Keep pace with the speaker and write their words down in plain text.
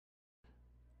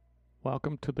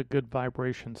Welcome to the Good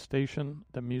Vibration Station.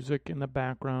 The music in the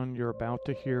background you're about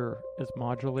to hear is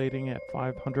modulating at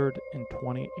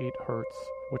 528 Hertz,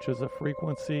 which is a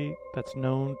frequency that's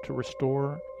known to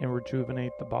restore and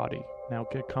rejuvenate the body. Now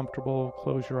get comfortable,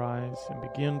 close your eyes, and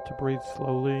begin to breathe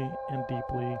slowly and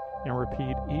deeply, and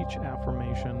repeat each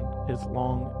affirmation as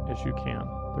long as you can.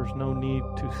 There's no need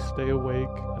to stay awake,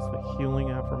 as the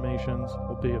healing affirmations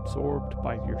will be absorbed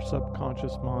by your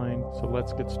subconscious mind. So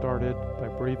let's get started by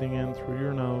breathing in through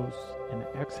your nose and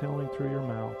exhaling through your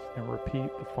mouth, and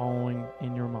repeat the following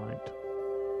in your mind.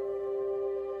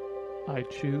 I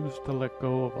choose to let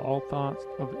go of all thoughts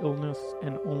of illness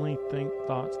and only think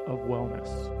thoughts of wellness.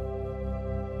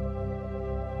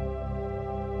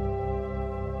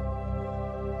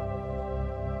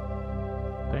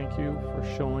 Thank you for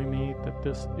showing me that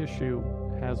this issue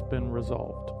has been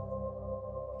resolved.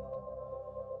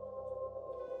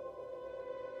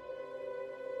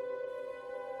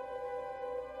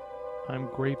 I'm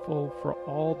grateful for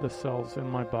all the cells in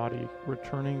my body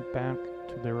returning back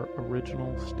to their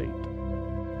original state.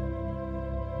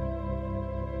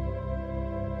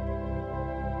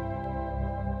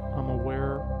 I'm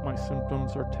aware my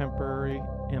symptoms are temporary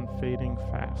and fading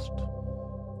fast.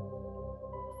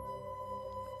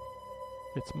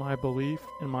 It's my belief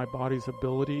in my body's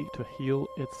ability to heal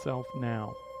itself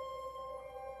now.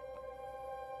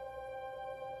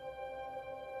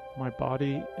 My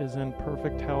body is in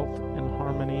perfect health and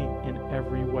harmony in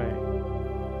every way.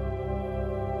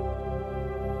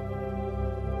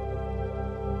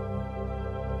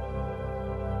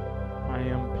 I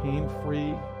am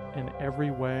pain-free in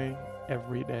every way,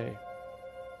 every day.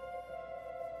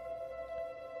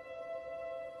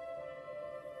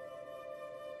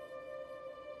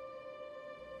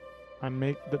 I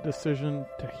make the decision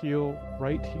to heal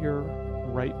right here,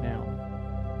 right now.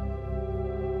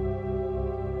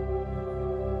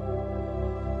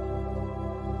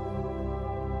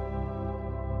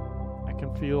 I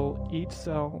can feel each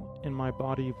cell in my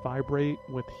body vibrate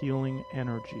with healing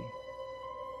energy.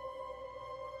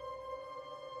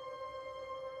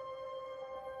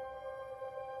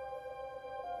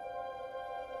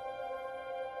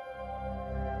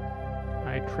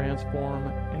 I transform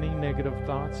any negative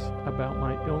thoughts about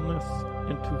my illness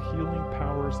into healing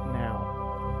powers now.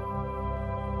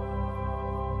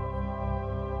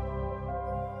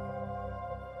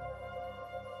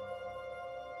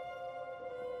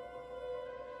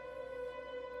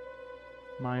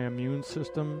 My immune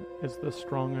system is the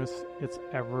strongest it's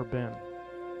ever been.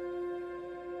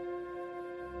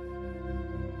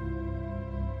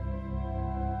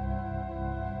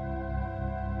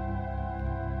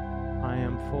 I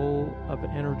am full of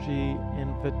energy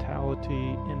and vitality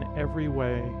in every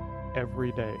way,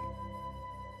 every day.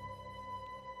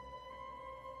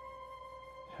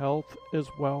 Health is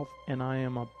wealth, and I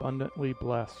am abundantly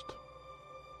blessed.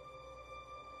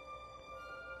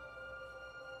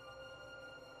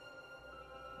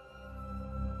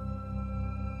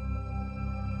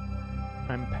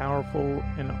 I'm powerful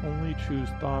and only choose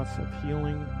thoughts of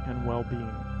healing and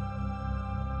well-being.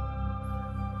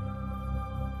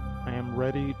 I am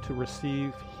ready to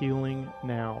receive healing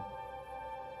now.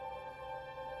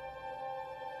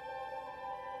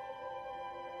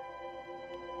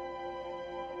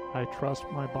 I trust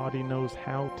my body knows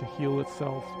how to heal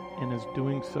itself and is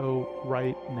doing so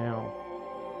right now.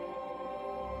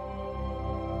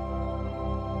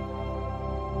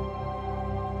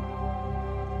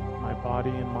 My body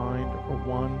and mind are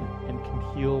one and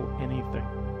can heal anything.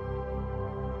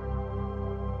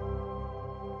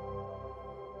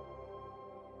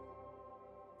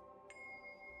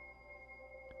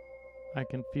 I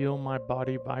can feel my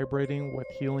body vibrating with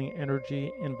healing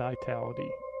energy and vitality.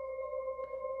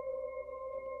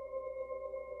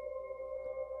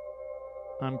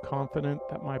 I'm confident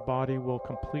that my body will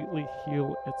completely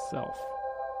heal itself.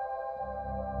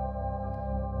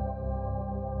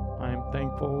 I am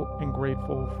thankful and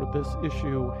grateful for this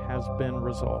issue has been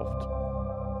resolved.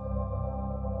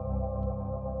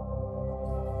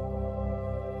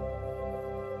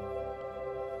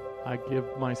 I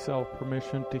give myself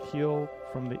permission to heal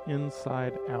from the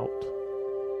inside out.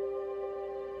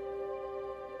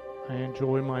 I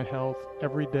enjoy my health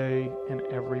every day in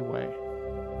every way.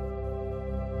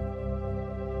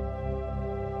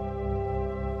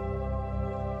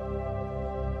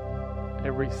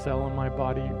 Every cell in my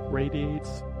body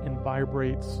radiates and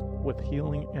vibrates with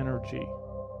healing energy.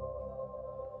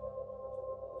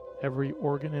 Every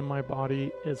organ in my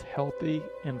body is healthy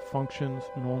and functions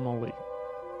normally.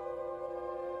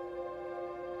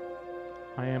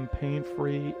 I am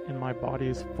pain-free and my body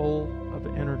is full of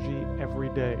energy every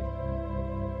day.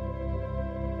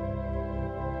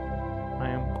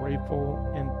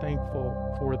 grateful and thankful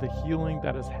for the healing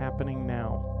that is happening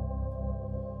now.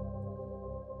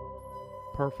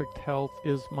 Perfect health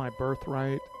is my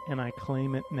birthright, and I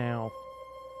claim it now.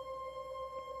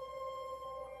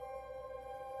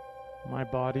 My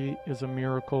body is a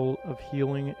miracle of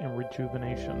healing and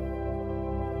rejuvenation.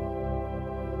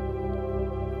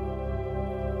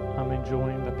 I'm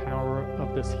enjoying the power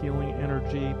of this healing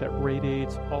energy that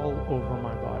radiates all over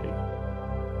my body.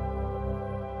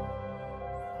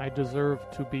 I deserve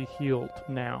to be healed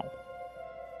now.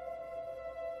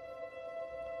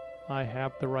 I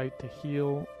have the right to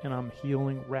heal, and I'm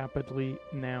healing rapidly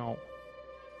now.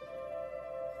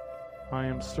 I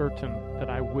am certain that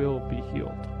I will be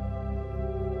healed.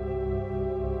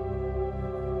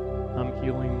 I'm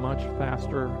healing much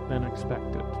faster than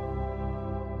expected.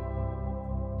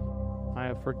 I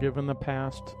have forgiven the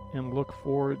past and look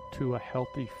forward to a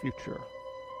healthy future.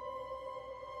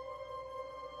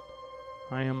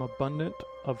 I am abundant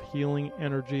of healing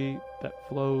energy that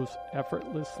flows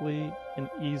effortlessly and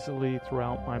easily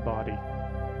throughout my body.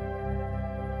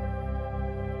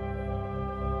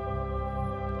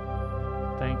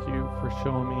 Thank you for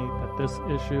showing me that this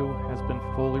issue has been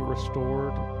fully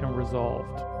restored and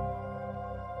resolved.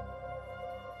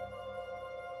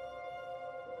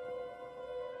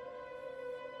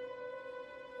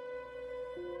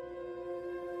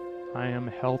 I am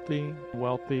healthy,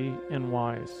 wealthy, and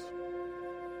wise.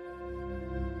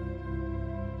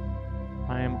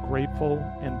 I am grateful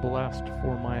and blessed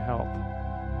for my health.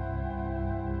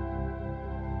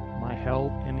 My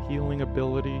health and healing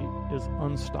ability is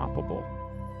unstoppable.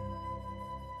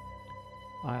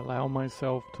 I allow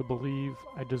myself to believe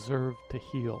I deserve to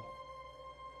heal.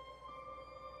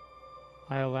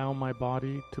 I allow my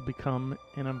body to become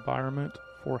an environment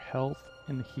for health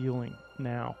and healing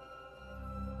now.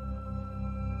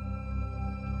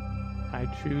 I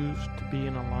choose to be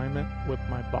in alignment with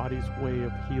my body's way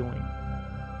of healing.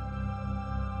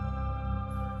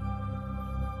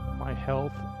 My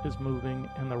health is moving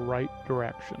in the right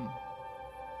direction.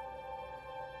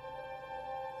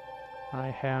 I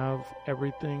have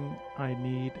everything I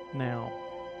need now.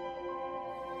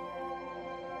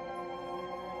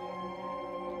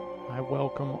 I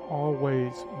welcome all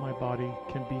ways my body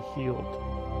can be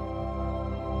healed.